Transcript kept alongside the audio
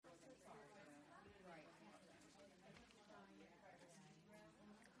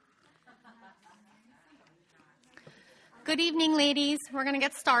Good evening, ladies. We're going to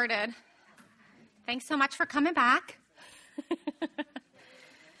get started. Thanks so much for coming back.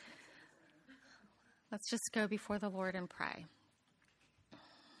 Let's just go before the Lord and pray.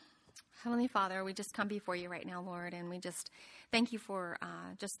 Heavenly Father, we just come before you right now, Lord, and we just thank you for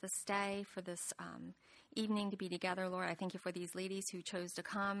just this day, for this evening to be together, Lord. I thank you for these ladies who chose to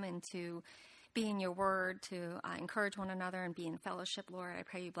come and to be in your word, to encourage one another and be in fellowship, Lord. I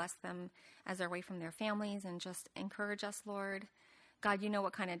pray you bless them as they're away from their families and just encourage us, Lord. God, you know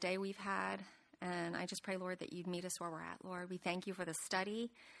what kind of day we've had, and I just pray, Lord, that you'd meet us where we're at, Lord. We thank you for the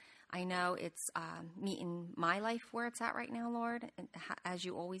study. I know it's meeting my life where it's at right now, Lord, and as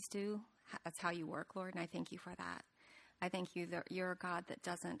you always do. That's how you work, Lord, and I thank you for that. I thank you that you're a God that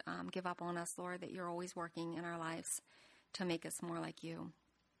doesn't give up on us, Lord, that you're always working in our lives to make us more like you.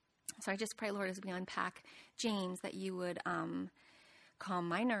 So I just pray, Lord, as we unpack James, that you would calm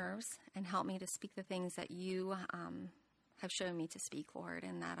my nerves and help me to speak the things that you have shown me to speak, Lord,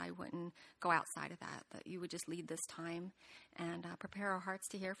 and that I wouldn't go outside of that you would just lead this time and prepare our hearts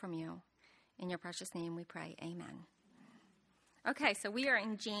to hear from you. In your precious name we pray, amen. Okay, so we are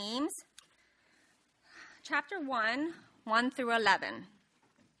in James chapter 1 through 11.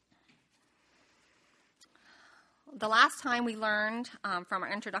 The last time we learned from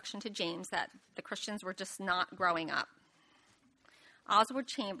our introduction to James that the Christians were just not growing up. Oswald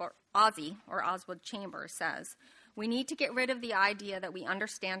Chambers says, "We need to get rid of the idea that we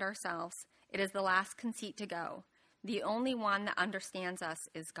understand ourselves. It is the last conceit to go. The only one that understands us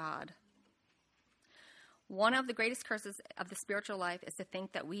is God." One of the greatest curses of the spiritual life is to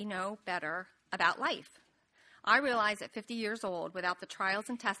think that we know better about life. I realize at 50 years old, without the trials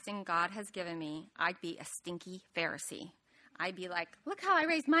and testing God has given me, I'd be a stinky Pharisee. I'd be like, look how I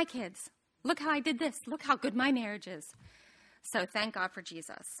raised my kids. Look how I did this. Look how good my marriage is. So thank God for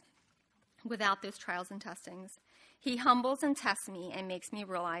Jesus. Without those trials and testings, he humbles and tests me and makes me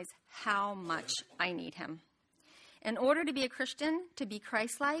realize how much I need him. In order to be a Christian, to be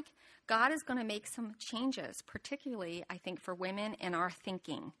Christ-like, God is going to make some changes, particularly, I think, for women in our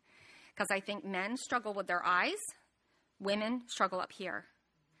thinking. Because I think men struggle with their eyes, women struggle up here.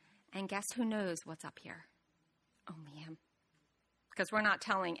 And guess who knows what's up here? Only him. Because we're not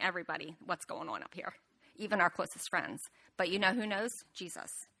telling everybody what's going on up here, even our closest friends. But you know who knows? Jesus.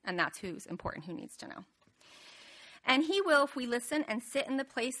 And that's who's important, who needs to know. And he will if we listen and sit in the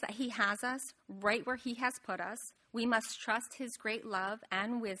place that he has us, right where he has put us. We must trust his great love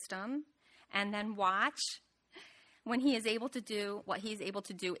and wisdom, and then watch when he is able to do what he's able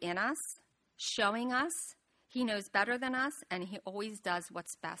to do in us, showing us he knows better than us, and he always does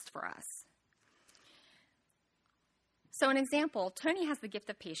what's best for us. So an example, Tony has the gift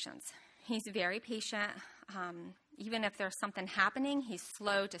of patience. He's very patient. Even if there's something happening, he's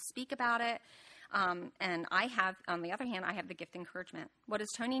slow to speak about it. And I have, on the other hand, I have the gift of encouragement. What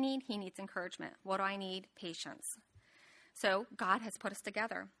does Tony need? He needs encouragement. What do I need? Patience. So God has put us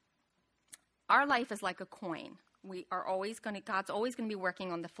together. Our life is like a coin. God's always going to be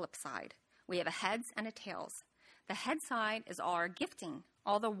working on the flip side. We have a heads and a tails. The head side is all our gifting,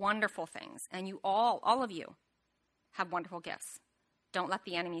 all the wonderful things. And you all of you have wonderful gifts. Don't let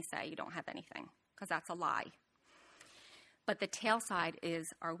the enemy say you don't have anything, because that's a lie. But the tail side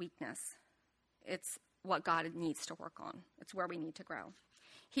is our weakness. It's what God needs to work on. It's where we need to grow.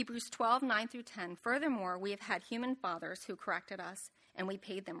 Hebrews 12, 9 through 10. Furthermore, we have had human fathers who corrected us, and we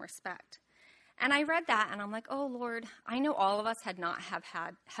paid them respect. And I read that, and I'm like, oh, Lord, I know all of us have not had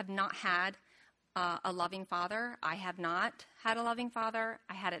a loving father. I have not had a loving father.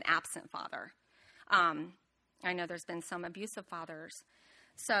 I had an absent father. I know there's been some abusive fathers.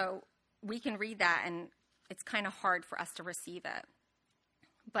 So we can read that, and it's kind of hard for us to receive it.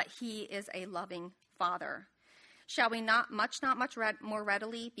 But he is a loving father. Shall we not much more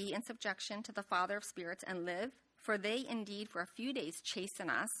readily be in subjection to the Father of spirits and live? For they indeed for a few days chasten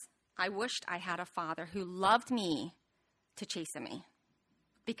us. I wished I had a father who loved me to chasten me,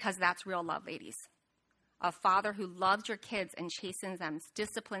 because that's real love, ladies. A father who loves your kids and chastens them,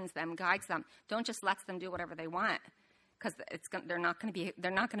 disciplines them, guides them. Don't just let them do whatever they want, because they're not going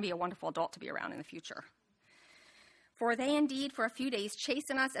to be a wonderful adult to be around in the future. For they indeed for a few days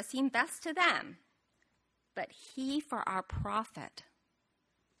chasten us as seemed best to them, but he for our profit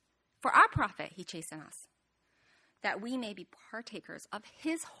he chastened us, that we may be partakers of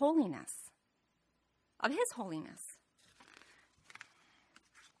his holiness. Of his holiness.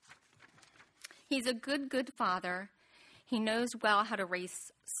 He's a good father. He knows well how to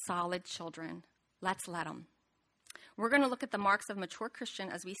raise solid children. Let's let him. We're going to look at the marks of a mature Christian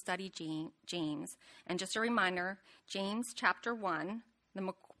as we study James. And just a reminder, James chapter 1,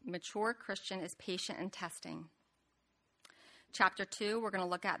 the mature Christian is patient and testing. Chapter 2, we're going to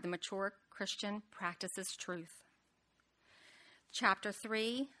look at the mature Christian practices truth. Chapter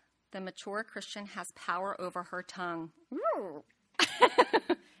 3, the mature Christian has power over her tongue. Ooh.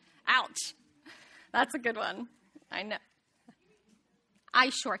 Ouch. That's a good one. I know. I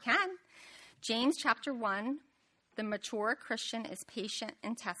sure can. James chapter 1, the mature Christian is patient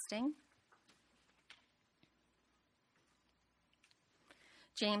in testing.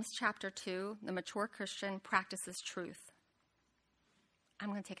 James chapter 2, the mature Christian practices truth. I'm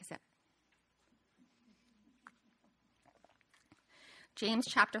going to take a sip. James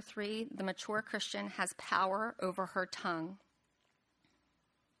chapter 3, the mature Christian has power over her tongue.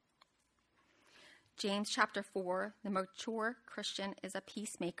 James chapter 4, the mature Christian is a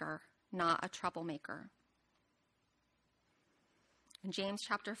peacemaker, not a troublemaker. In James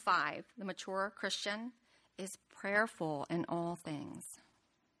chapter 5, the mature Christian is prayerful in all things.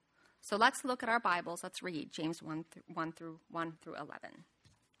 So let's look at our Bibles. Let's read James 1 through 11.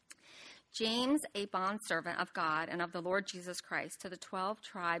 James, a bondservant of God and of the Lord Jesus Christ, to the 12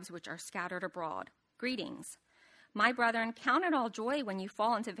 tribes which are scattered abroad. Greetings. My brethren, count it all joy when you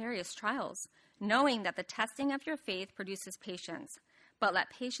fall into various trials, knowing that the testing of your faith produces patience. But let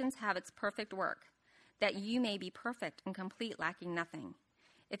patience have its perfect work, that you may be perfect and complete, lacking nothing.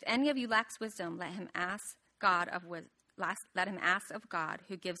 If any of you lacks wisdom, let him ask of God,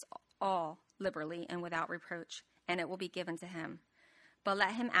 who gives all liberally and without reproach, and it will be given to him. But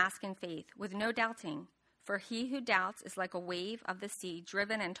let him ask in faith, with no doubting. For he who doubts is like a wave of the sea,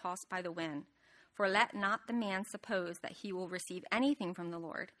 driven and tossed by the wind. For let not the man suppose that he will receive anything from the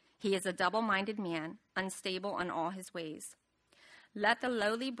Lord. He is a double-minded man, unstable in all his ways. Let the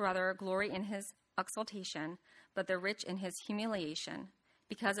lowly brother glory in his exaltation, but the rich in his humiliation,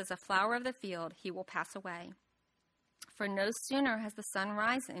 because as a flower of the field he will pass away. For no sooner has the sun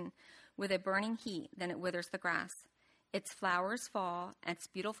risen with a burning heat than it withers the grass. Its flowers fall, and its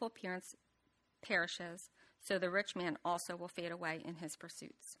beautiful appearance perishes, so the rich man also will fade away in his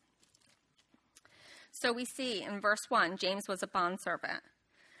pursuits. So we see in verse 1, James was a bondservant.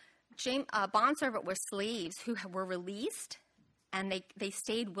 A bondservant were slaves who were released, and they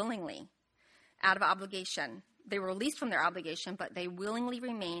stayed willingly out of obligation. They were released from their obligation, but they willingly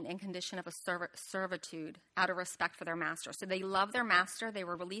remained in condition of a servitude out of respect for their master. So they loved their master. They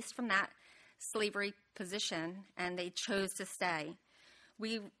were released from that slavery position, and they chose to stay.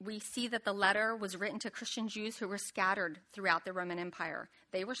 We see that the letter was written to Christian Jews who were scattered throughout the Roman Empire.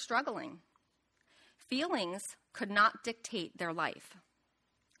 They were struggling. Feelings could not dictate their life.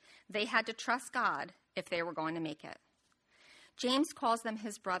 They had to trust God if they were going to make it. James calls them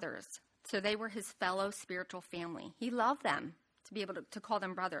his brothers, so they were his fellow spiritual family. He loved them to be able to call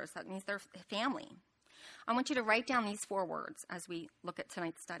them brothers. That means they're family. I want you to write down these 4 words as we look at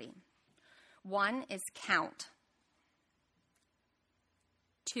tonight's study. 1 is count.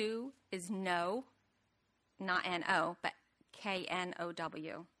 2 is know, not N-O, but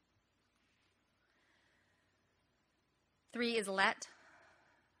K-N-O-W. 3 is let,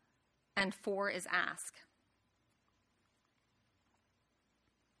 and 4 is ask.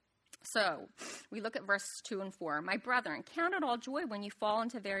 So we look at verses 2 and 4. My brethren, count it all joy when you fall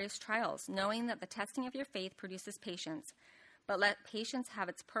into various trials, knowing that the testing of your faith produces patience. But let patience have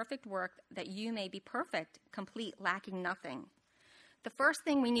its perfect work, that you may be perfect, complete, lacking nothing. The first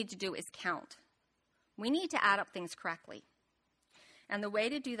thing we need to do is count. We need to add up things correctly. And the way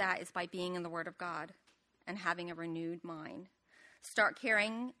to do that is by being in the Word of God and having a renewed mind. Start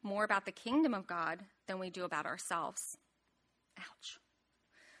caring more about the kingdom of God than we do about ourselves. Ouch.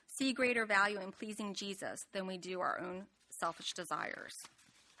 See greater value in pleasing Jesus than we do our own selfish desires.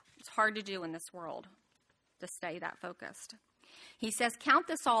 It's hard to do in this world to stay that focused. He says, count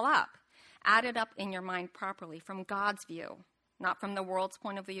this all up. Add it up in your mind properly from God's view, not from the world's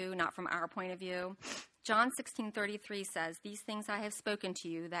point of view, not from our point of view. John 16:33 says, these things I have spoken to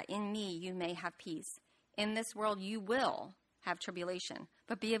you, that in me you may have peace. In this world you will have tribulation,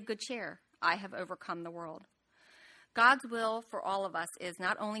 but be of good cheer. I have overcome the world. God's will for all of us is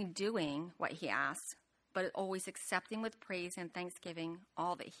not only doing what he asks, but always accepting with praise and thanksgiving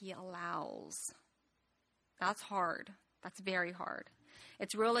all that he allows. That's hard. That's very hard.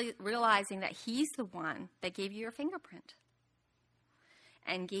 It's really realizing that he's the one that gave you your fingerprint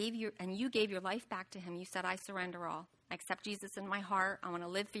and you gave your life back to him. You said, I surrender all. I accept Jesus in my heart. I want to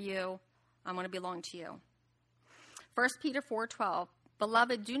live for you. I want to belong to you. 1 Peter 4:12,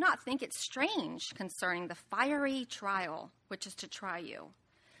 beloved, do not think it strange concerning the fiery trial which is to try you,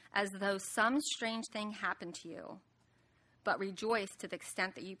 as though some strange thing happened to you. But rejoice to the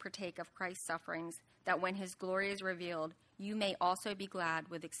extent that you partake of Christ's sufferings, that when his glory is revealed, you may also be glad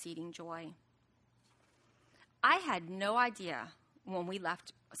with exceeding joy. I had no idea when we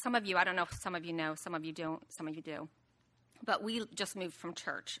left. Some of you, I don't know if some of you know, some of you don't, some of you do. But we just moved from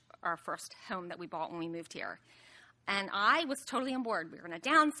church, our first home that we bought when we moved here. And I was totally on board. We were going to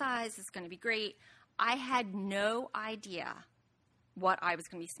downsize. It's going to be great. I had no idea what I was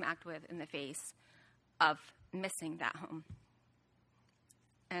going to be smacked with in the face of missing that home.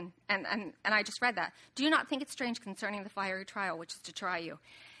 And I just read that. Do you not think it's strange concerning the fiery trial, which is to try you?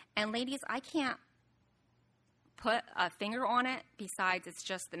 And ladies, I can't put a finger on it besides it's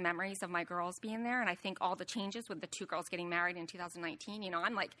just the memories of my girls being there. And I think all the changes with the 2 girls getting married in 2019,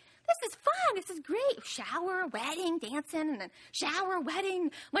 I'm like, this is fun. This is great. Shower, wedding, dancing, and then shower, wedding.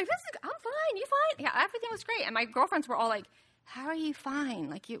 I'm like, I'm fine. You fine? Yeah, everything was great. And my girlfriends were all like, how are you fine?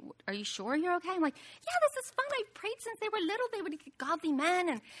 Like, are you sure you're okay? I'm like, yeah, this is fun. I've prayed since they were little. They were godly men,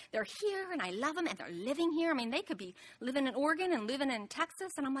 and they're here, and I love them, and they're living here. I mean, they could be living in Oregon and living in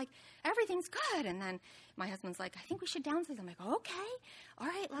Texas, and I'm like, everything's good. And then my husband's like, I think we should downsize. I'm like, okay, all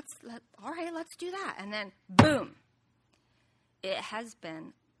right, let's do that. And then, boom, it has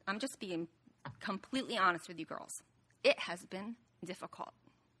been. I'm just being completely honest with you girls. It has been difficult,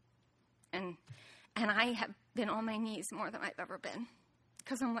 and I have been on my knees more than I've ever been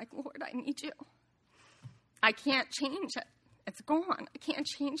because I'm like, Lord, I need you. I can't change it. It's gone. I can't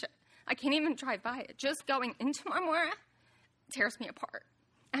change it. I can't even drive by it. Just going into Marmora tears me apart.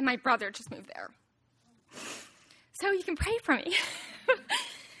 And my brother just moved there. So you can pray for me.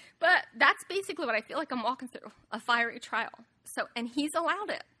 But that's basically what I feel like I'm walking through, a fiery trial. And he's allowed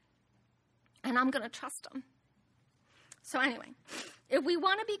it. And I'm going to trust him. So anyway, if we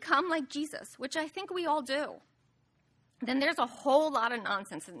want to become like Jesus, which I think we all do, then there's a whole lot of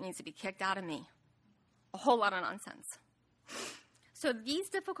nonsense that needs to be kicked out of me. A whole lot of nonsense. So these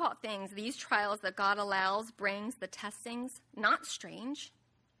difficult things, these trials that God allows, brings, the testings, not strange,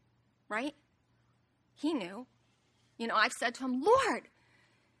 right? He knew. I've said to him, Lord,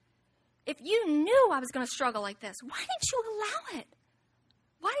 if you knew I was going to struggle like this, why didn't you allow it?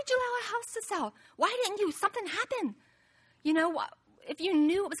 Why did you allow a house to sell? Why didn't you? Something happened. If you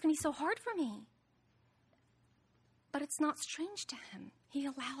knew it was going to be so hard for me. But it's not strange to him. He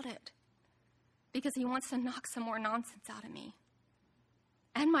allowed it because he wants to knock some more nonsense out of me.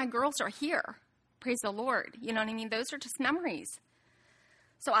 And my girls are here. Praise the Lord. You know what I mean? Those are just memories.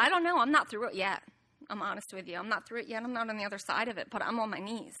 So I don't know. I'm not through it yet. I'm honest with you. I'm not through it yet. I'm not on the other side of it, but I'm on my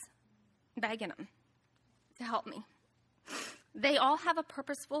knees begging him to help me. They all have a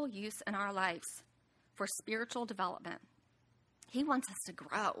purposeful use in our lives for spiritual development. He wants us to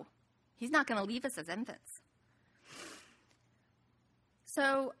grow. He's not going to leave us as infants.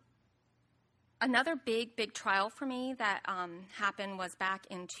 So another big trial for me that happened was back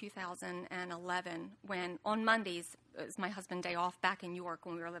in 2011 when on Mondays, it was my husband's day off back in York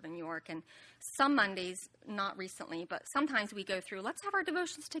when we were living in York. And some Mondays, not recently, but sometimes we go through, let's have our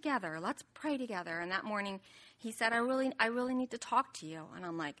devotions together. Let's pray together. And that morning he said, I really need to talk to you. And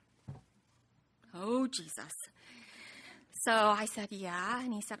I'm like, oh, Jesus. So I said, yeah.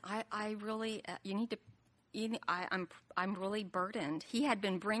 And he said, I really, you need to, I'm really burdened. He had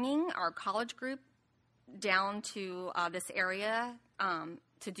been bringing our college group down to this area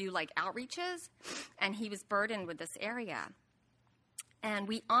to do like outreaches, and he was burdened with this area. And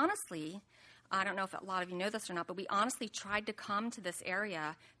we honestly, I don't know if a lot of you know this or not, but we honestly tried to come to this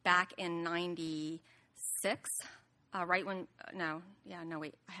area back in 96, right when, I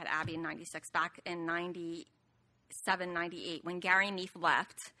had Abby in 96, back in 97, 98, when Gary Neef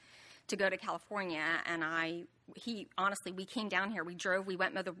left to go to California, and we came down here. We drove. We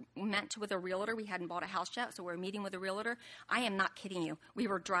met with a realtor. We hadn't bought a house yet, so we were meeting with a realtor. I am not kidding you. We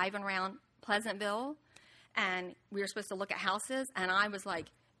were driving around Pleasantville, and we were supposed to look at houses, and I was like,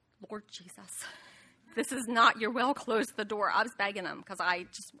 Lord Jesus, this is not your will. Close the door. I was begging him because I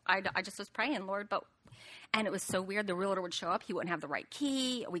just was praying, Lord, and it was so weird. The realtor would show up. He wouldn't have the right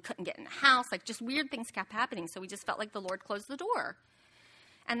key. We couldn't get in the house. Like, just weird things kept happening, so we just felt like the Lord closed the door.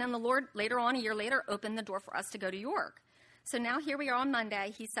 And then the Lord, later on, a year later, opened the door for us to go to York. So now here we are on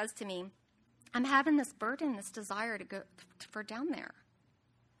Monday. He says to me, I'm having this burden, this desire to go for down there.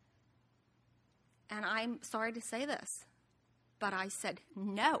 And I'm sorry to say this, but I said,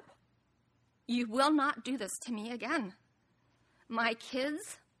 no, you will not do this to me again. My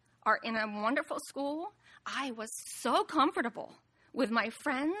kids are in a wonderful school. I was so comfortable with my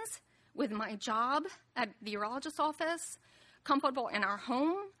friends, with my job at the urologist's office, comfortable in our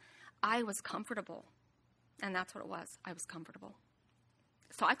home. I was comfortable. And that's what it was. I was comfortable.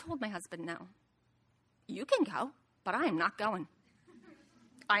 So I told my husband, no, you can go, but I am not going.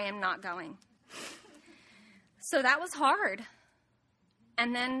 I am not going. So that was hard.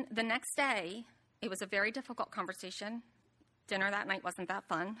 And then the next day, it was a very difficult conversation. Dinner that night wasn't that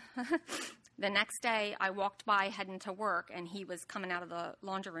fun. The next day, I walked by heading to work, and he was coming out of the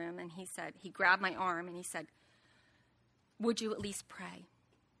laundry room, and he grabbed my arm, and he said, "Would you at least pray?"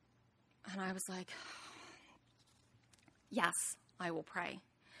 And I was like, "Yes, I will pray."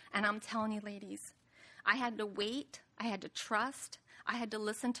 And I'm telling you, ladies, I had to wait, I had to trust, I had to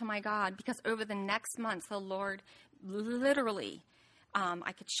listen to my God, because over the next months, the Lord literally,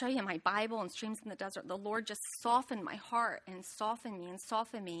 I could show you my Bible and streams in the desert. The Lord just softened my heart and softened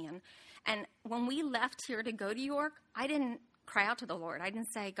me. And when we left here to go to York, I didn't cry out to the Lord. I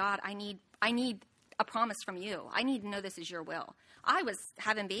didn't say, "God, I need a promise from you. I need to know this is your will." I was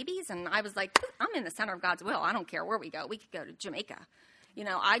having babies, and I was like, I'm in the center of God's will. I don't care where we go. We could go to Jamaica.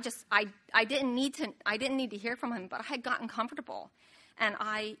 I didn't need to hear from him, but I had gotten comfortable. And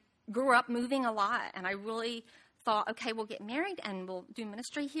I grew up moving a lot, and I really thought, okay, we'll get married and we'll do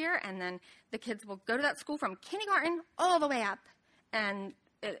ministry here, and then the kids will go to that school from kindergarten all the way up, and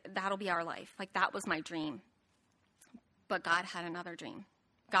that'll be our life. Like, that was my dream. But God had another dream.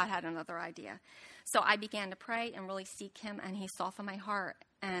 God had another idea. So I began to pray and really seek him, and he softened my heart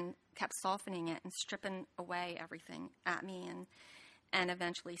and kept softening it and stripping away everything at me, and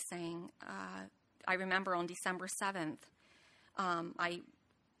eventually saying, I remember on December 7th,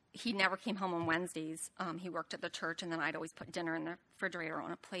 he never came home on Wednesdays. He worked at the church, and then I'd always put dinner in the refrigerator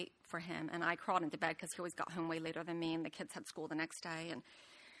on a plate for him. And I crawled into bed because he always got home way later than me, and the kids had school the next day. And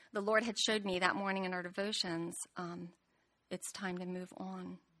the Lord had showed me that morning in our devotions, it's time to move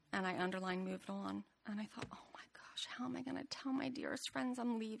on. And I underlined moved on. And I thought, oh my gosh, how am I going to tell my dearest friends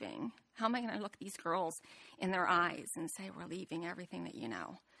I'm leaving? How am I going to look these girls in their eyes and say, we're leaving everything that you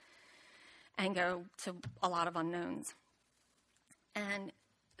know, and go to a lot of unknowns? And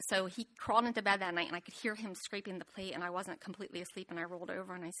so he crawled into bed that night, and I could hear him scraping the plate, and I wasn't completely asleep, and I rolled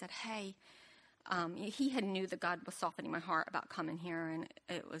over, and I said, hey, he had knew that God was softening my heart about coming here, and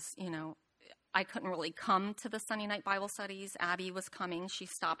it was, I couldn't really come to the Sunday night Bible studies. Abby was coming. She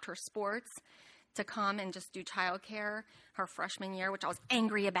stopped her sports to come and just do childcare her freshman year, which I was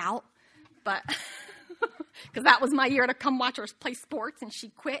angry about, but because that was my year to come watch her play sports, and she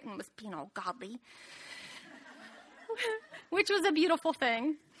quit and was being all godly, which was a beautiful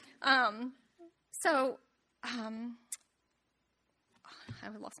thing. I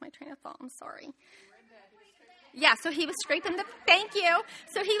lost my train of thought. I'm sorry. Yeah, so he was scraping thank you.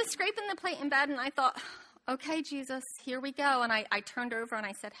 So he was scraping the plate in bed, and I thought, okay, Jesus, here we go. And I turned over and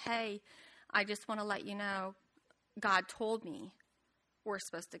I said, hey, I just want to let you know, God told me we're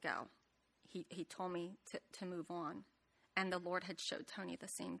supposed to go. He told me to move on. And the Lord had showed Tony the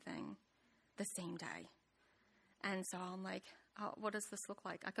same thing the same day. And so I'm like, oh, what does this look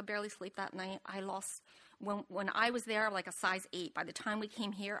like? I could barely sleep that night. I lost, when I was there, like a size 8. By the time we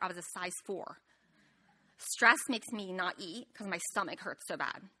came here, I was a size 4. Stress makes me not eat because my stomach hurts so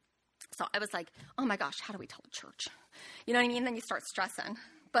bad. So I was like, oh my gosh, how do we tell the church? You know what I mean? Then you start stressing.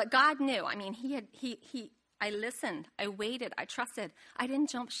 But God knew. I mean, I listened. I waited. I trusted. I didn't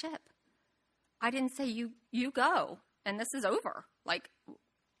jump ship. I didn't say, you go, and this is over. Like,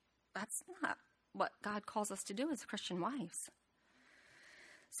 that's not what God calls us to do as Christian wives.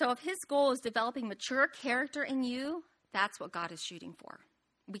 So if his goal is developing mature character in you, that's what God is shooting for.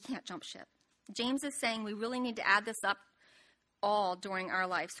 We can't jump ship. James is saying we really need to add this up all during our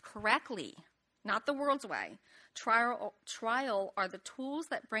lives correctly, not the world's way. Trial are the tools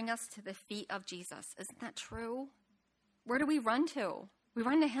that bring us to the feet of Jesus. Isn't that true? Where do we run to? We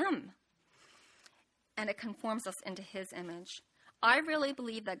run to him. And it conforms us into his image. I really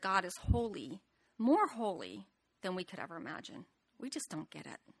believe that God is holy, more holy than we could ever imagine. We just don't get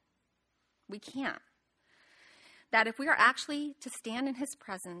it. We can't. That if we are actually to stand in his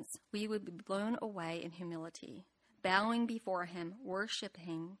presence, we would be blown away in humility, bowing before him,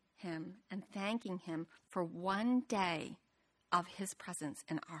 worshiping him, and thanking him for one day of his presence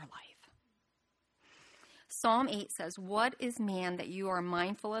in our life. Psalm 8 says, what is man that you are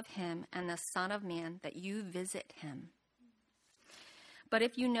mindful of him, and the Son of Man that you visit him? But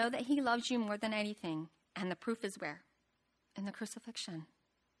if you know that he loves you more than anything, and the proof is where? In the crucifixion.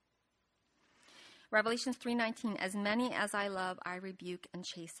 Revelation 3:19, as many as I love, I rebuke and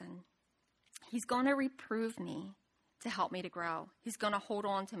chasten. He's going to reprove me to help me to grow. He's going to hold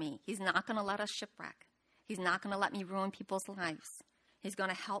on to me. He's not going to let us shipwreck. He's not going to let me ruin people's lives. He's going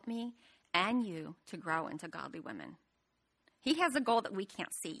to help me and you to grow into godly women. He has a goal that we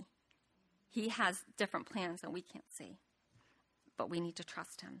can't see. He has different plans that we can't see. But we need to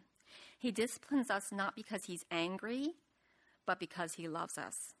trust him. He disciplines us not because he's angry, but because he loves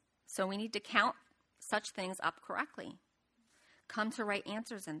us. So we need to count such things up correctly. Come to right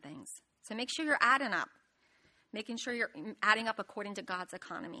answers in things. So make sure you're adding up. Making sure you're adding up according to God's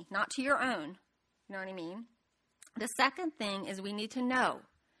economy, not to your own. You know what I mean? The second thing is we need to know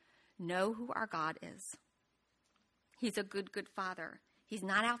who our God is. He's a good, good Father. He's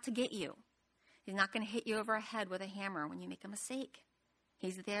not out to get you. He's not going to hit you over the head with a hammer when you make a mistake.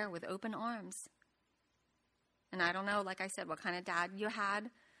 He's there with open arms. And I don't know, like I said, what kind of dad you had.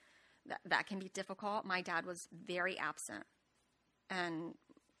 That can be difficult. My dad was very absent. And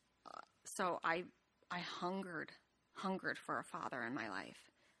so I hungered for a father in my life.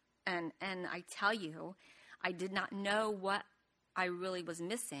 And I tell you, I did not know what I really was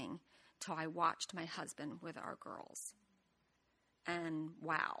missing till I watched my husband with our girls. And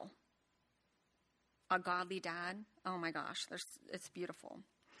wow. A godly dad, oh my gosh, it's beautiful.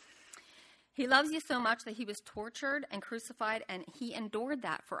 He loves you so much that he was tortured and crucified, and he endured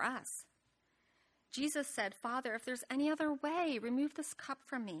that for us. Jesus said, Father, if there's any other way, remove this cup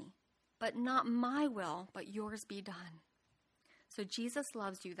from me. But not my will, but yours be done. So Jesus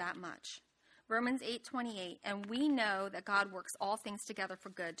loves you that much. Romans 8:28, and we know that God works all things together for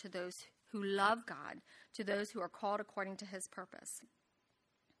good to those who love God, to those who are called according to his purpose.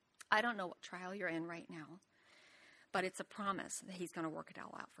 I don't know what trial you're in right now, but it's a promise that he's going to work it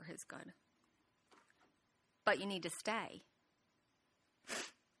all out for his good. But you need to stay.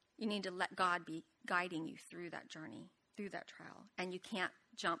 You need to let God be guiding you through that journey, through that trial, and you can't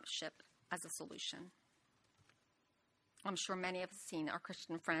jump ship as a solution. I'm sure many of us have seen our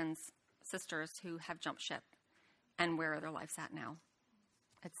Christian friends, sisters who have jumped ship, and where are their lives at now?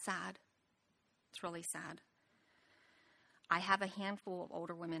 It's sad. It's really sad. I have a handful of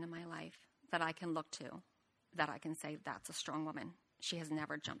older women in my life that I can look to, that I can say, that's a strong woman. She has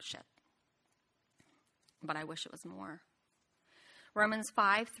never jumped ship. But I wish it was more. Romans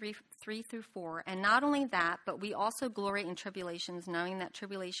 5:3-4, and not only that, but we also glory in tribulations, knowing that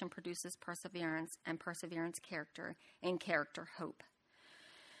tribulation produces perseverance, and perseverance character, and character hope.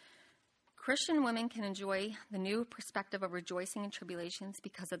 Christian women can enjoy the new perspective of rejoicing in tribulations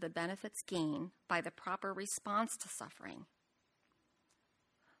because of the benefits gained by the proper response to suffering.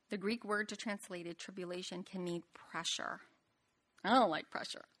 The Greek word to translated tribulation can mean pressure. I don't like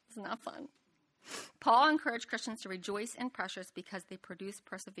pressure. It's not fun. Paul encouraged Christians to rejoice in pressures because they produce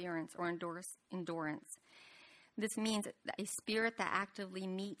perseverance or endurance. This means a spirit that actively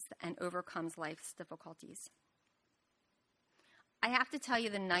meets and overcomes life's difficulties. I have to tell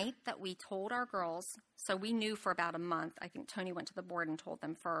you, the night that we told our girls, so we knew for about a month. I think Tony went to the board and told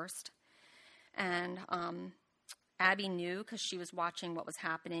them first. And Abby knew because she was watching what was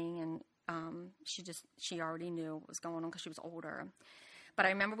happening, and she already knew what was going on because she was older. But I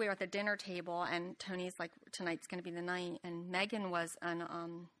remember we were at the dinner table, and Tony's like, tonight's going to be the night. And Megan was in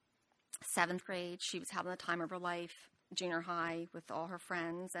 7th grade. She was having the time of her life, junior high, with all her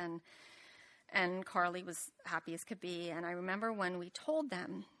friends. And Carly was happy as could be. And I remember when we told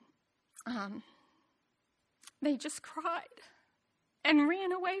them, they just cried and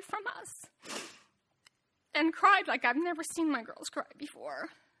ran away from us. And cried like I've never seen my girls cry before.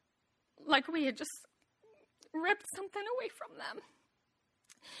 Like we had just ripped something away from them.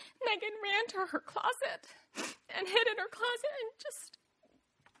 Megan ran to her closet and hid in her closet and just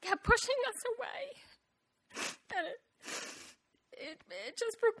kept pushing us away. And it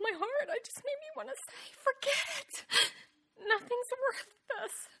just broke my heart. It just made me want to say, forget it. Nothing's worth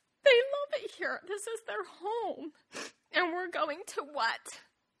this. They love it here. This is their home. And we're going to what?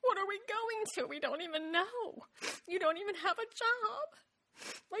 What are we going to? We don't even know. You don't even have a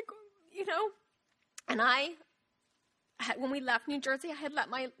job. Like, you know, and when we left New Jersey, I had let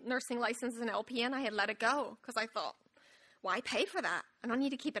my nursing license as an LPN, I had let it go because I thought, why pay for that? I don't need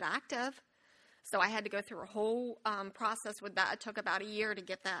to keep it active. So I had to go through a whole process with that. It took about a year to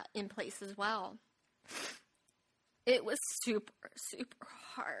get that in place as well. It was super, super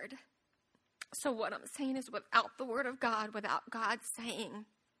hard. So what I'm saying is, without the Word of God, without God saying,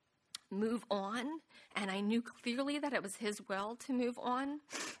 move on, and I knew clearly that it was his will to move on,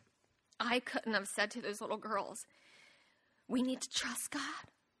 I couldn't have said to those little girls, we need to trust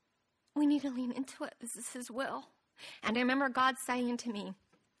God. We need to lean into it. This is his will. And I remember God saying to me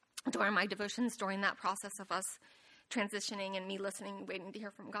during my devotions, during that process of us transitioning and me listening, waiting to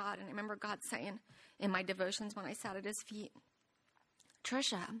hear from God. And I remember God saying in my devotions when I sat at his feet,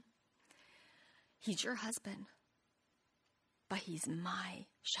 Trisha, he's your husband, but he's my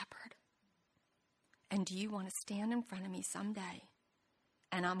shepherd. And do you want to stand in front of me someday?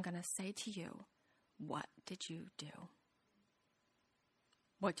 And I'm going to say to you, what did you do?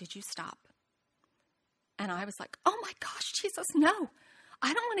 What did you stop? And I was like, oh my gosh, Jesus, no.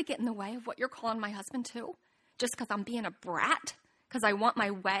 I don't want to get in the way of what you're calling my husband to just because I'm being a brat, because I want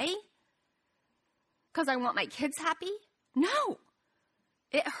my way. because I want my kids happy. No,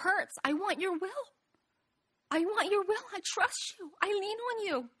 it hurts. I want your will. I want your will. I trust you. I lean on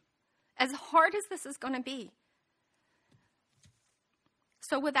you. As hard as this is going to be.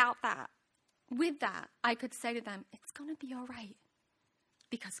 So with that, I could say to them, it's going to be all right.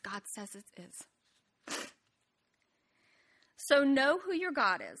 Because God says it is. So know who your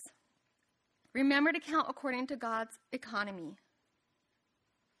God is. Remember to count according to God's economy.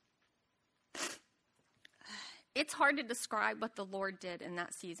 It's hard to describe what the Lord did in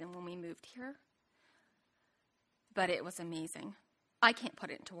that season when we moved here. But it was amazing. I can't put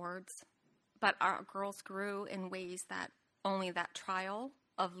it into words. But our girls grew in ways that only that trial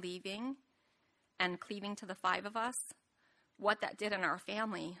of leaving and cleaving to the 5 of us, what that did in our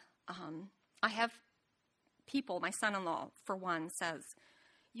family. I have people, my son-in-law, for one, says,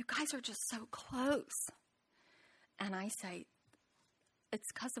 you guys are just so close. And I say,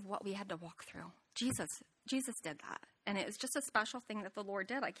 it's because of what we had to walk through. Jesus did that. And it was just a special thing that the Lord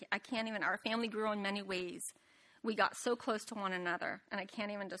did. I can't even, our family grew in many ways. We got so close to one another, and I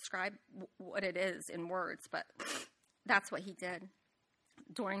can't even describe what it is in words, but that's what he did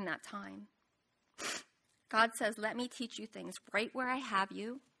during that time. God says, let me teach you things right where I have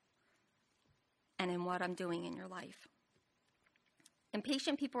you and in what I'm doing in your life.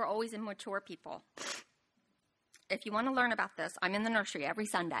 Impatient people are always immature people. If you want to learn about this, I'm in the nursery every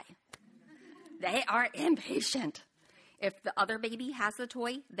Sunday. They are impatient. If the other baby has the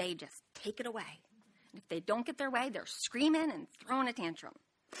toy, they just take it away. If they don't get their way, they're screaming and throwing a tantrum.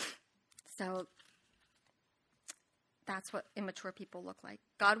 So that's what immature people look like.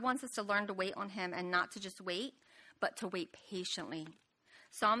 God wants us to learn to wait on him and not to just wait, but to wait patiently.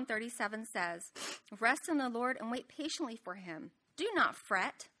 Psalm 37 says, rest in the Lord and wait patiently for him. Do not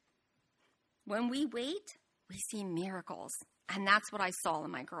fret. When we wait, we see miracles. And that's what I saw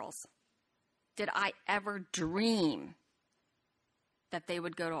in my girls. Did I ever dream that they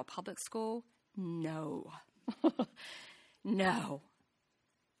would go to a public school? No. No.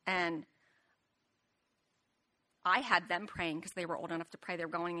 And I had them praying because they were old enough to pray. They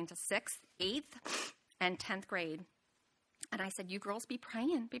were going into 6th, 8th, and 10th grade. And I said, you girls be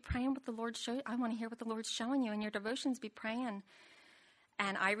praying. Be praying what the Lord showed you. I want to hear what the Lord's showing you in your devotions. Be praying.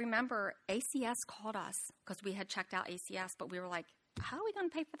 And I remember ACS called us because we had checked out ACS, but we were like, how are we going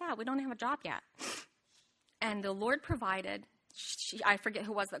to pay for that? We don't have a job yet. And the Lord provided. I forget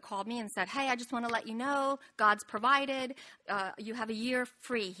who it was that called me and said, hey, I just want to let you know God's provided. You have a year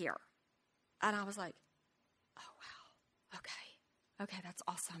free here. And I was like, oh, wow. Okay, that's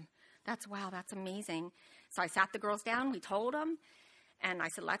awesome. That's amazing. So I sat the girls down. We told them. And I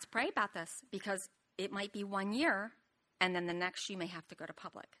said, let's pray about this because it might be 1 year. And then the next you may have to go to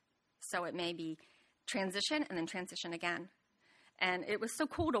public. So it may be transition and then transition again. And it was so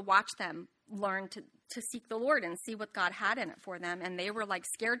cool to watch them learn to seek the Lord and see what God had in it for them. And they were like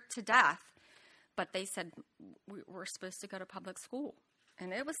scared to death. But they said, we're supposed to go to public school.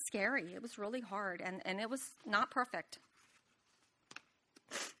 And it was scary. It was really hard. And it was not perfect.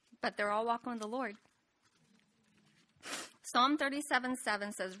 But they're all walking with the Lord. Psalm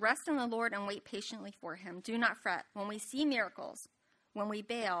 37:7 says, rest in the Lord and wait patiently for him. Do not fret. When we see miracles, when we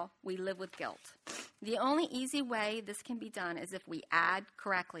bail, we live with guilt. The only easy way this can be done is if we add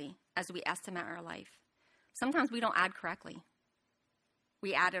correctly as we estimate our life. Sometimes we don't add correctly.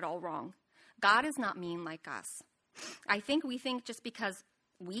 We add it all wrong. God is not mean like us. I think we think just because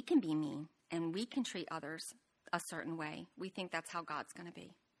we can be mean and we can treat others a certain way, we think that's how God's going to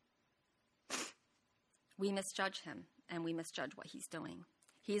be. We misjudge him and we misjudge what he's doing.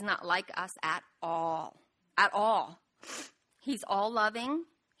 He's not like us at all. At all. He's all loving,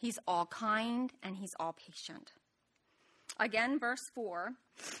 he's all kind, and he's all patient. Again, verse 4.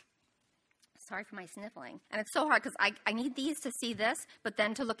 Sorry for my sniffling. And it's so hard because I need these to see this, but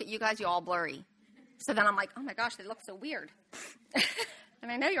then to look at you guys, you're all blurry. So then I'm like, oh my gosh, they look so weird.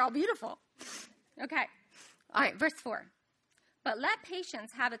 And I know you're all beautiful. Okay. All right, verse 4. But let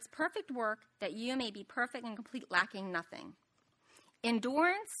patience have its perfect work, that you may be perfect and complete, lacking nothing.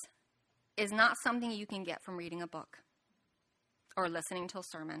 Endurance is not something you can get from reading a book or listening to a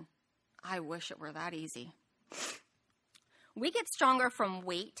sermon. I wish it were that easy. We get stronger from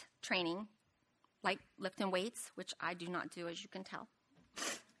weight training, like lifting weights, which I do not do, as you can tell.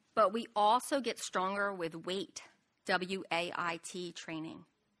 But we also get stronger with wait, W-A-I-T training.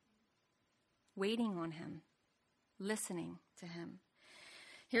 Waiting on him, listening to him.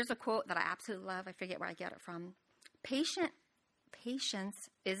 Here's a quote that I absolutely love. I forget where I get it from. Patience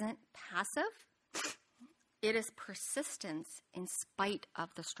isn't passive. It is persistence in spite of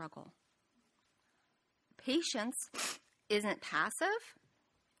the struggle. Patience isn't passive.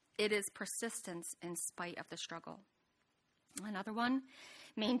 It is persistence in spite of the struggle. Another one,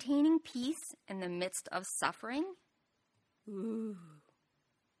 maintaining peace in the midst of suffering. Ooh.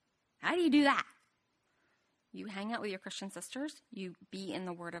 How do you do that? You hang out with your Christian sisters. You be in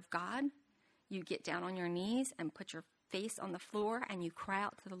the Word of God. You get down on your knees and put your face on the floor and you cry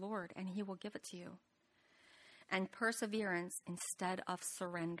out to the Lord and He will give it to you. And perseverance instead of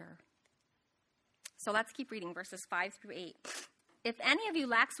surrender. So let's keep reading verses 5 through 8. If any of you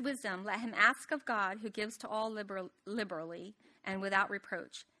lacks wisdom, let him ask of God, who gives to all liberally and without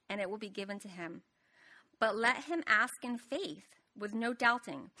reproach, and it will be given to him. But let him ask in faith, with no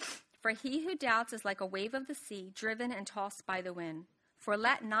doubting. For he who doubts is like a wave of the sea, driven and tossed by the wind. For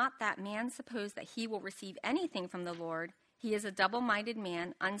let not that man suppose that he will receive anything from the Lord. He is a double-minded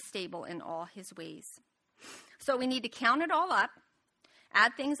man, unstable in all his ways. So we need to count it all up,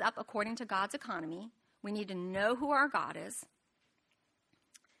 add things up according to God's economy. We need to know who our God is.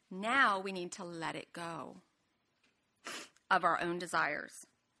 Now we need to let it go of our own desires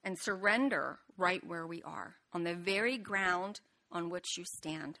and surrender right where we are, on the very ground on which you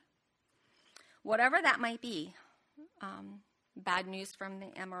stand. Whatever that might be, bad news from the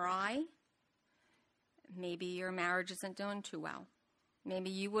MRI, maybe your marriage isn't doing too well. Maybe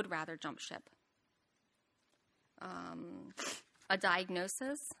you would rather jump ship. A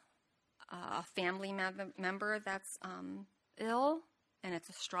diagnosis, a family member that's ill, and it's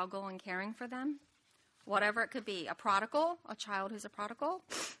a struggle in caring for them. Whatever it could be. A prodigal, a child who's a prodigal.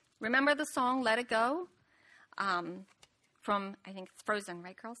 Remember the song, Let It Go? From, I think it's Frozen,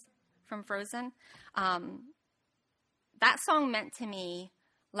 right, girls? From Frozen. That song meant to me,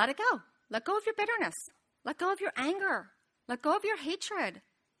 let it go. Let go of your bitterness. Let go of your anger. Let go of your hatred.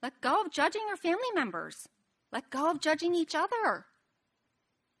 Let go of judging your family members. Let go of judging each other.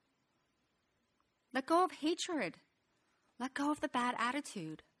 Let go of hatred. Let go of the bad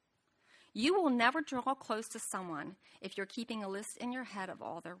attitude. You will never draw close to someone if you're keeping a list in your head of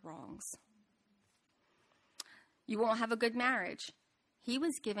all their wrongs. You won't have a good marriage. He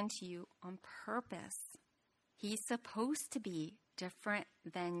was given to you on purpose. He's supposed to be different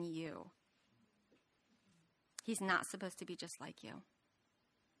than you. He's not supposed to be just like you.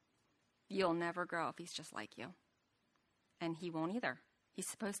 You'll never grow if he's just like you. And he won't either. He's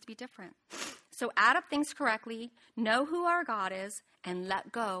supposed to be different. So add up things correctly, know who our God is, and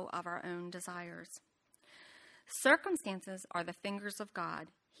let go of our own desires. Circumstances are the fingers of God.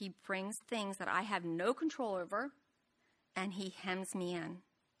 He brings things that I have no control over, and he hems me in.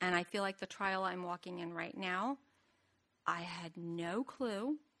 And I feel like the trial I'm walking in right now, I had no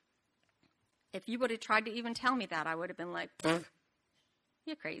clue. If you would have tried to even tell me that, I would have been like,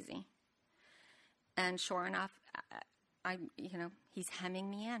 you're crazy. And sure enough, he's hemming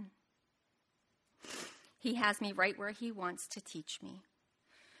me in. He has me right where he wants to teach me.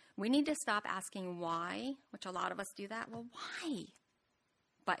 We need to stop asking why, which a lot of us do that. Well, why?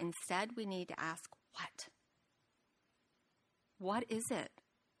 But instead, we need to ask what? What is it?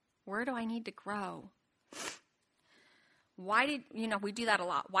 Where do I need to grow? We do that a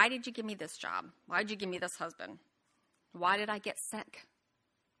lot. Why did you give me this job? Why did you give me this husband? Why did I get sick?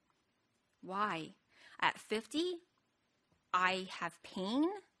 Why? At 50, I have pain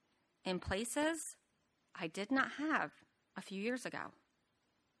in places I did not have a few years ago.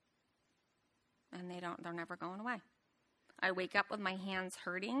 And they're never going away. I wake up with my hands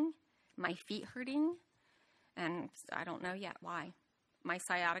hurting, my feet hurting, and I don't know yet why. My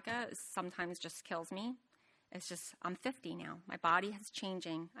sciatica sometimes just kills me. It's just, I'm 50 now. My body is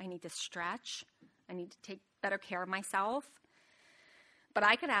changing. I need to stretch. I need to take better care of myself. But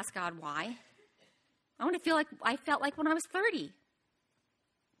I could ask God why. I want to feel like I felt like when I was 30.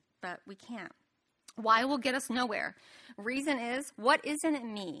 But we can't. Why will get us nowhere. Reason is, what isn't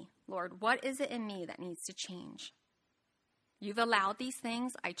in me, Lord? What is it in me that needs to change? You've allowed these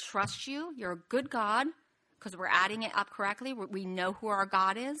things. I trust you. You're a good God because we're adding it up correctly. We know who our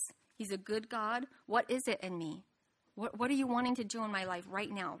God is. He's a good God. What is it in me? What are you wanting to do in my life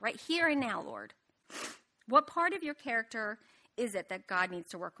right now? Right here and now, Lord. What part of your character is it that God needs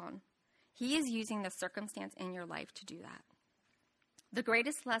to work on? He is using the circumstance in your life to do that. The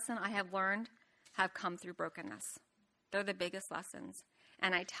greatest lesson I have learned have come through brokenness. They're the biggest lessons.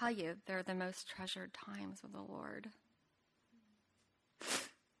 And I tell you, they're the most treasured times with the Lord.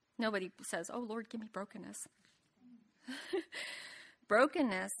 Nobody says, oh, Lord, give me brokenness.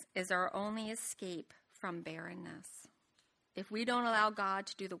 Brokenness is our only escape from barrenness. If we don't allow God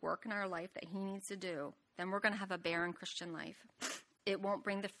to do the work in our life that he needs to do, then we're going to have a barren Christian life. It won't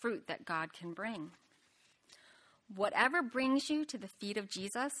bring the fruit that God can bring. Whatever brings you to the feet of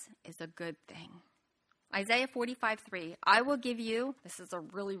Jesus is a good thing. Isaiah 45:3. I will give you, this is a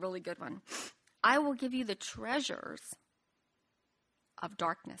really, really good one. I will give you the treasures of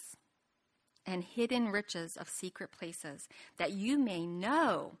darkness and hidden riches of secret places, that you may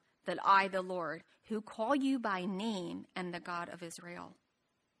know that I, the Lord, who call you by name, am the God of Israel.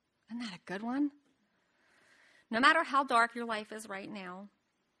 Isn't that a good one? No matter how dark your life is right now,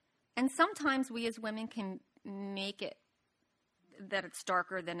 and sometimes we as women can make it that it's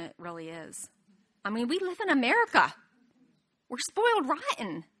darker than it really is. I mean, we live in America. We're spoiled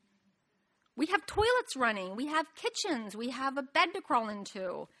rotten. We have toilets running. We have kitchens. We have a bed to crawl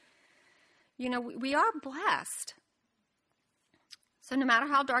into. You know, we are blessed. So no matter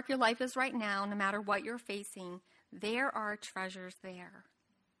how dark your life is right now, no matter what you're facing, there are treasures there.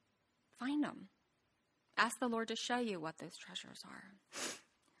 Find them. Ask the Lord to show you what those treasures are.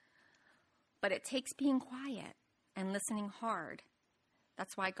 But it takes being quiet and listening hard.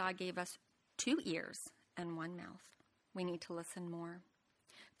 That's why God gave us 2 ears and 1 mouth. We need to listen more.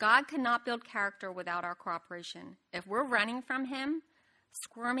 God cannot build character without our cooperation. If we're running from him,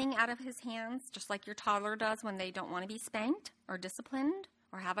 squirming out of his hands, just like your toddler does when they don't want to be spanked or disciplined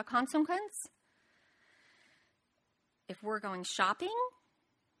or have a consequence, if we're going shopping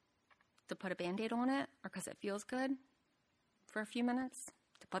to put a Band-Aid on it or because it feels good for a few minutes,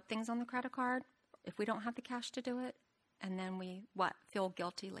 to put things on the credit card, if we don't have the cash to do it, and then we, feel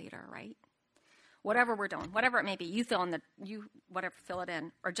guilty later, right? Whatever we're doing, whatever it may be, you fill it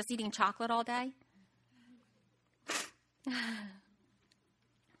in, or just eating chocolate all day.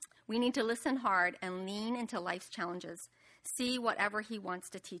 We need to listen hard and lean into life's challenges, see whatever he wants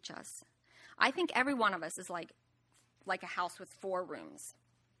to teach us. I think every one of us is like a house with 4 rooms.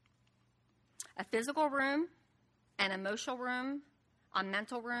 A physical room, an emotional room, a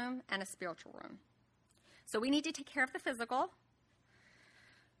mental room, and a spiritual room. So we need to take care of the physical.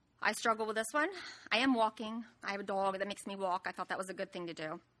 I struggle with this one. I am walking. I have a dog that makes me walk. I thought that was a good thing to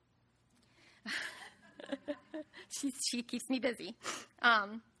do. She keeps me busy.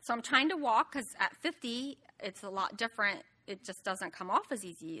 So I'm trying to walk because at 50, it's a lot different. It just doesn't come off as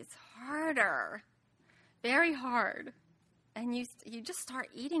easy. It's harder, very hard. And you just start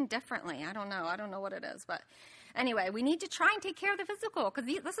eating differently. I don't know what it is. But anyway, we need to try and take care of the physical because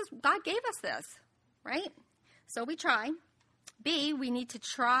God gave us this, right? So we try. B, we need to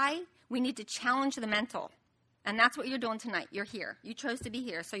challenge the mental. And that's what you're doing tonight. You're here. You chose to be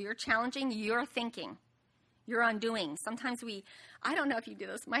here. So you're challenging your thinking, your undoing. Sometimes I don't know if you do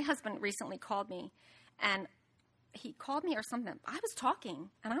this. My husband recently called me, and he called me or something. I was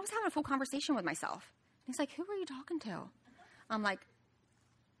talking, and I was having a full conversation with myself. And he's like, who are you talking to? I'm like,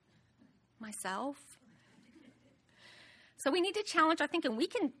 myself. So we need to challenge our thinking. We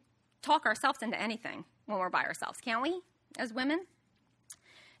can talk ourselves into anything when we're by ourselves, can't we, as women?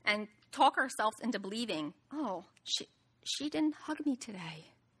 And talk ourselves into believing, oh, she didn't hug me today.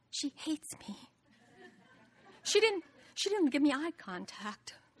 She hates me. She didn't give me eye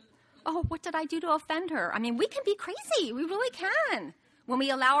contact. Oh, what did I do to offend her? I mean, we can be crazy. We really can when we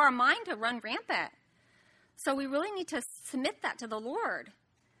allow our mind to run rampant. So we really need to submit that to the Lord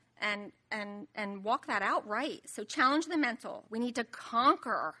and walk that out right. So challenge the mental. We need to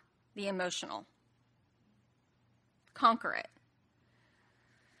conquer the emotional. Conquer it.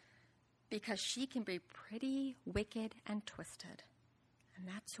 Because she can be pretty wicked and twisted. And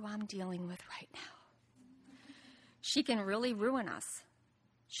that's who I'm dealing with right now. She can really ruin us.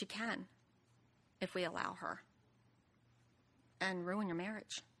 She can, if we allow her. And ruin your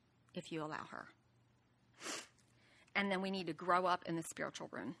marriage, if you allow her. And then we need to grow up in the spiritual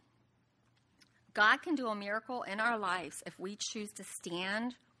room. God can do a miracle in our lives if we choose to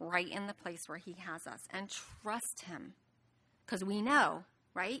stand right in the place where he has us and trust him. Because we know,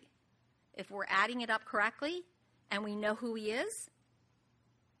 right? If we're adding it up correctly and we know who he is,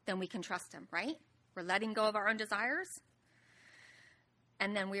 then we can trust him, right? We're letting go of our own desires.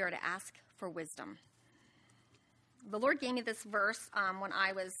 And then we are to ask for wisdom. The Lord gave me this verse when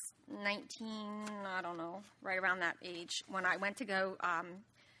I was 19, I don't know, right around that age. When I went to go,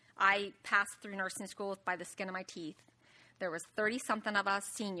 I passed through nursing school by the skin of my teeth. There was 30-something of us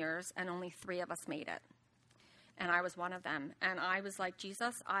seniors, and only 3 of us made it. And I was one of them. And I was like,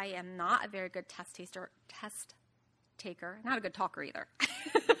 Jesus, I am not a very good test taker, not a good talker either.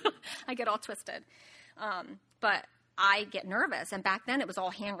 I get all twisted. But I get nervous. And back then it was all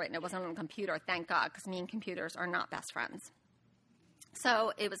handwritten. It wasn't on a computer, thank God, because me and computers are not best friends.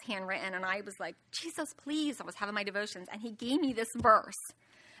 So it was handwritten, and I was like, Jesus, please. I was having my devotions, and he gave me this verse.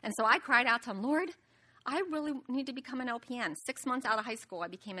 And so I cried out to him, Lord, I really need to become an LPN. 6 months out of high school, I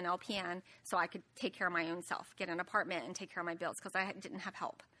became an LPN so I could take care of my own self, get an apartment, and take care of my bills because I didn't have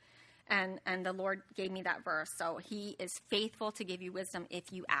help. And the Lord gave me that verse. So he is faithful to give you wisdom if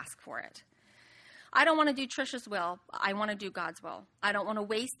you ask for it. I don't want to do Trisha's will. I want to do God's will. I don't want to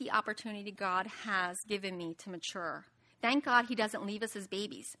waste the opportunity God has given me to mature. Thank God he doesn't leave us as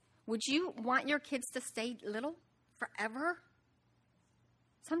babies. Would you want your kids to stay little forever?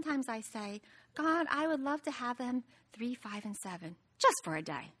 Sometimes I say, God, I would love to have them 3, 5, and 7 just for a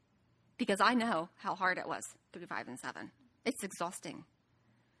day. Because I know how hard it was, 3, 5, and 7. It's exhausting.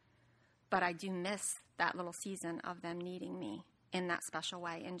 But I do miss that little season of them needing me in that special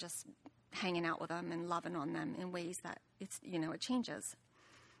way and just hanging out with them and loving on them in ways that it changes.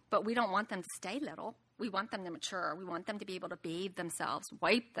 But we don't want them to stay little. We want them to mature. We want them to be able to bathe themselves,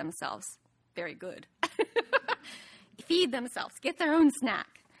 wipe themselves. Very good. Feed themselves, get their own snack.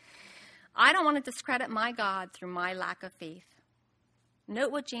 I don't want to discredit my God through my lack of faith.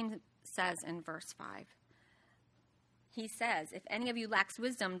 Note what James says in verse 5. He says, if any of you lacks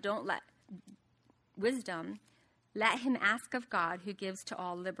wisdom, let him ask of God, who gives to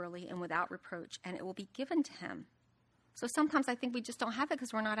all liberally and without reproach, and it will be given to him. So sometimes I think we just don't have it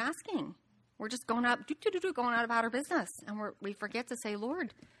because we're not asking. We're just going out about our business, and we forget to say,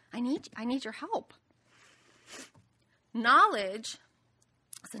 Lord, I need your help. Knowledge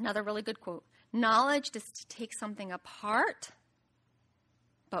is another really good quote. Knowledge is to take something apart,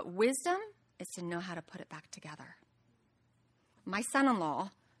 but wisdom is to know how to put it back together. My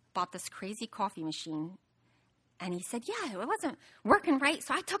son-in-law bought this crazy coffee machine, and he said, yeah, it wasn't working right,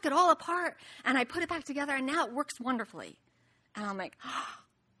 so I took it all apart, and I put it back together, and now it works wonderfully. And I'm like,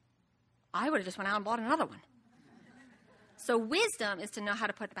 I would have just went out and bought another one. So wisdom is to know how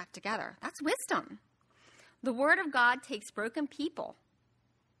to put it back together. That's wisdom. The Word of God takes broken people,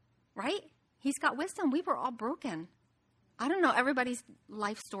 right? He's got wisdom. We were all broken. I don't know everybody's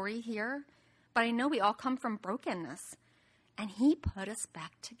life story here, but I know we all come from brokenness. And he put us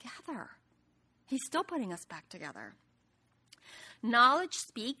back together. He's still putting us back together. Knowledge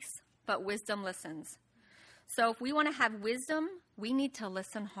speaks, but wisdom listens. So if we want to have wisdom, we need to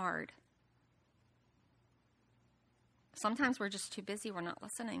listen hard. Sometimes we're just too busy. We're not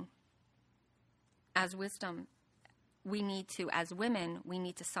listening. As wisdom, as women, we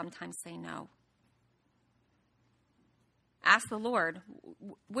need to sometimes say no. Ask the Lord,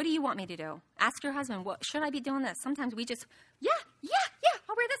 what do you want me to do? Ask your husband, should I be doing this? Sometimes we just, yeah,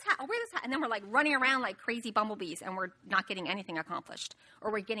 I'll wear this hat. And then we're like running around like crazy bumblebees and we're not getting anything accomplished.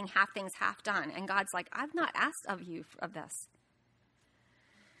 Or we're getting half things half done. And God's like, I've not asked of you of this.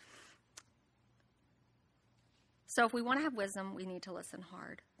 So if we want to have wisdom, we need to listen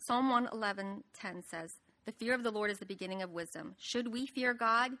hard. Psalm 111:10 says, the fear of the Lord is the beginning of wisdom. Should we fear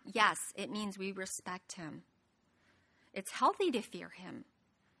God? Yes, it means we respect him. It's healthy to fear him.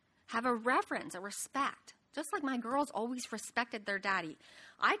 Have a reverence, a respect. Just like my girls always respected their daddy.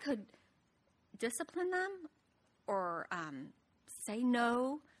 I could discipline them or say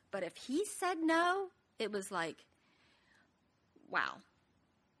no, but if he said no, it was like, wow.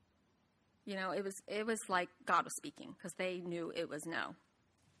 It was like God was speaking because they knew it was no.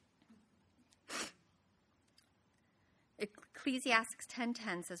 Ecclesiastes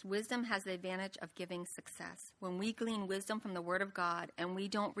 10:10 says, wisdom has the advantage of giving success. When we glean wisdom from the Word of God and we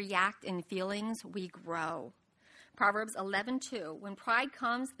don't react in feelings, we grow. Proverbs 11:2, when pride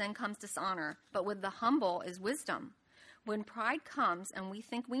comes, then comes dishonor, but with the humble is wisdom. When pride comes and we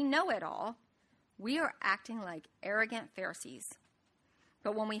think we know it all, we are acting like arrogant Pharisees.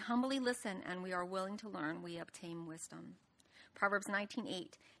 But when we humbly listen and we are willing to learn, we obtain wisdom. Proverbs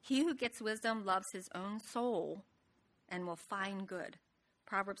 19:8, he who gets wisdom loves his own soul and will find good.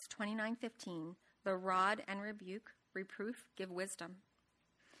 Proverbs 29:15, the rod and reproof give wisdom.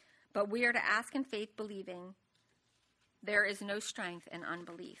 But we are to ask in faith, believing there is no strength in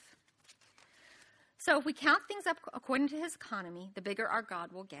unbelief. So if we count things up according to his economy, the bigger our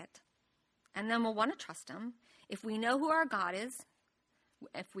God will get. And then we'll want to trust him. If we know who our God is,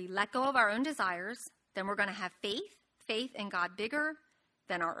 if we let go of our own desires, then we're going to have faith in God bigger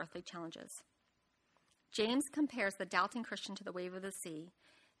than our earthly challenges. James compares the doubting Christian to the wave of the sea,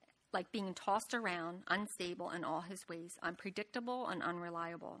 like being tossed around, unstable in all his ways, unpredictable and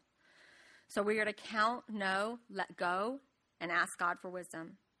unreliable. So we are to count, know, let go, and ask God for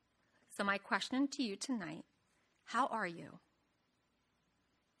wisdom. So my question to you tonight, how are you?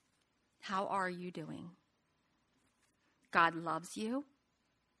 How are you doing? God loves you,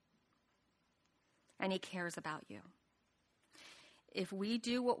 and he cares about you. If we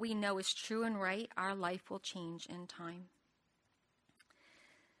do what we know is true and right, our life will change in time.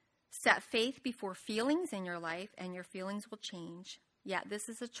 Set faith before feelings in your life, and your feelings will change. Yet this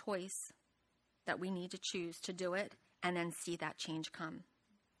is a choice that we need to choose to do it and then see that change come.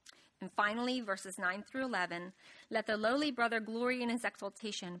 And finally, verses 9 through 11, let the lowly brother glory in his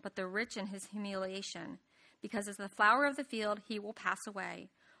exaltation, but the rich in his humiliation. Because as the flower of the field, he will pass away.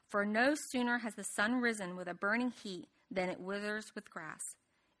 For no sooner has the sun risen with a burning heat than it withers with grass.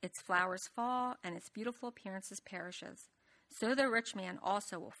 Its flowers fall, and its beautiful appearance perishes. So the rich man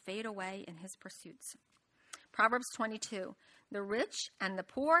also will fade away in his pursuits. Proverbs 22, the rich and the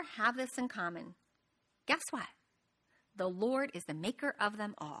poor have this in common. Guess what? The Lord is the maker of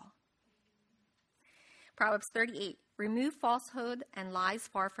them all. Proverbs 38, remove falsehood and lies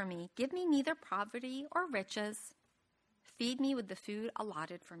far from me. Give me neither poverty or riches. Feed me with the food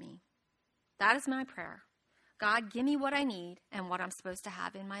allotted for me. That is my prayer. God, give me what I need and what I'm supposed to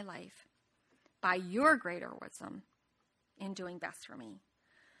have in my life by your greater wisdom in doing best for me.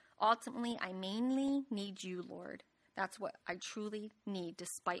 Ultimately, I mainly need you, Lord. That's what I truly need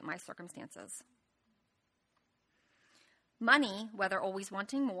despite my circumstances. Money, whether always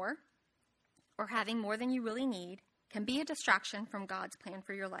wanting more or having more than you really need, can be a distraction from God's plan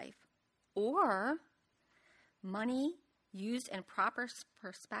for your life. Or money used in proper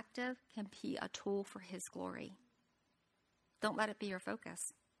perspective can be a tool for his glory. Don't let it be your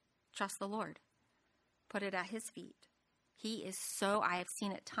focus. Trust the Lord. Put it at his feet. He is I have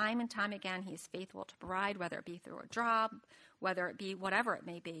seen it time and time again. He is faithful to provide, whether it be through a job, whether it be whatever it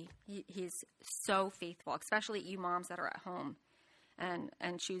may be. He's so faithful, especially you moms that are at home and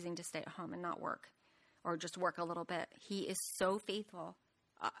choosing to stay at home and not work or just work a little bit. He is so faithful.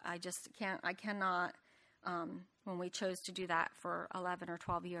 I cannot, when we chose to do that for 11 or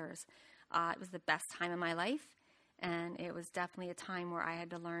 12 years, it was the best time in my life. And it was definitely a time where I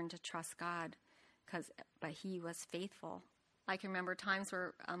had to learn to trust God but he was faithful. I can remember times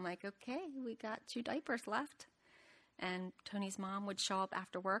where I'm like, okay, we got 2 diapers left. And Tony's mom would show up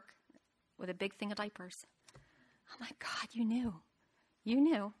after work with a big thing of diapers. I'm like, God, you knew. You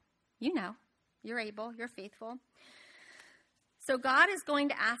knew. You know. You're able. You're faithful. So God is going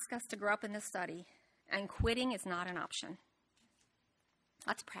to ask us to grow up in this study, and quitting is not an option.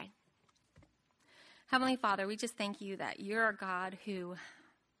 Let's pray. Heavenly Father, we just thank you that you're a God who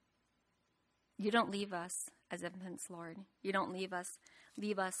you don't leave us as infants, Lord. You don't leave us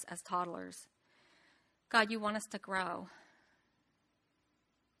as toddlers. God, you want us to grow.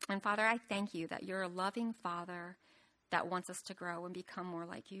 And Father, I thank you that you're a loving Father that wants us to grow and become more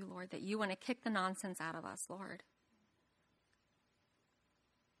like you, Lord, that you want to kick the nonsense out of us, Lord.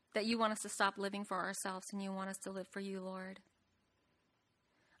 That you want us to stop living for ourselves and you want us to live for you, Lord.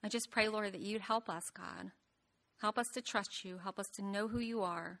 I just pray, Lord, that you'd help us, God. Help us to trust you. Help us to know who you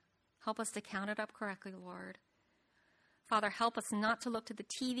are. Help us to count it up correctly, Lord. Father, help us not to look to the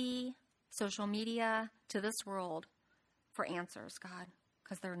TV, social media, to this world for answers, God,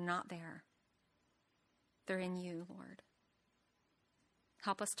 because they're not there. They're in you, Lord.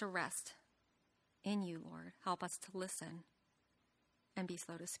 Help us to rest in you, Lord. Help us to listen and be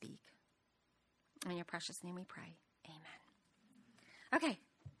slow to speak. In your precious name we pray. Amen. Okay.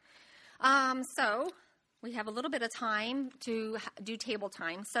 So we have a little bit of time to do table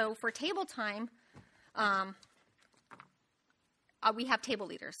time. So for table time, we have table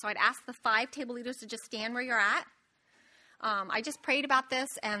leaders. So I'd ask the 5 table leaders to just stand where you're at. I just prayed about this,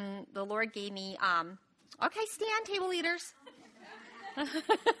 and the Lord gave me, okay, stand, table leaders.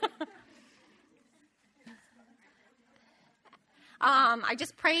 I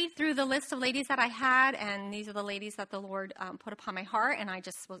just prayed through the list of ladies that I had, and these are the ladies that the Lord put upon my heart, and I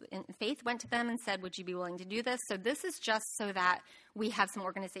just was in faith, went to them and said, would you be willing to do this? So this is just so that we have some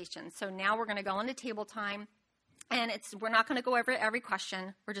organization. So now we're going to go into table time, and we're not going to go over every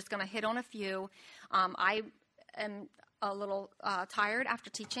question. We're just going to hit on a few. I am a little tired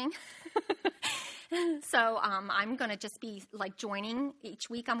after teaching. So I'm going to just be like joining each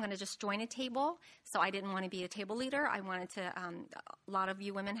week. I'm going to just join a table. So I didn't want to be a table leader. I wanted to, a lot of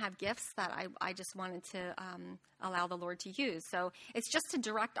you women have gifts that I just wanted to allow the Lord to use. So it's just to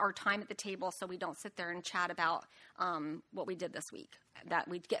direct our time at the table so we don't sit there and chat about what we did this week, that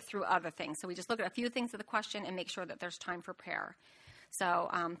we get through other things. So we just look at a few things of the question and make sure that there's time for prayer. So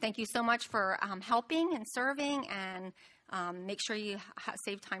thank you so much for helping and serving, and make sure you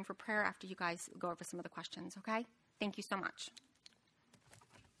save time for prayer after you guys go over some of the questions, okay? Thank you so much.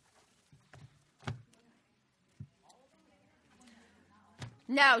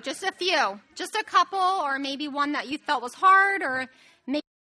 No, just a few. Just a couple, or maybe one that you felt was hard, or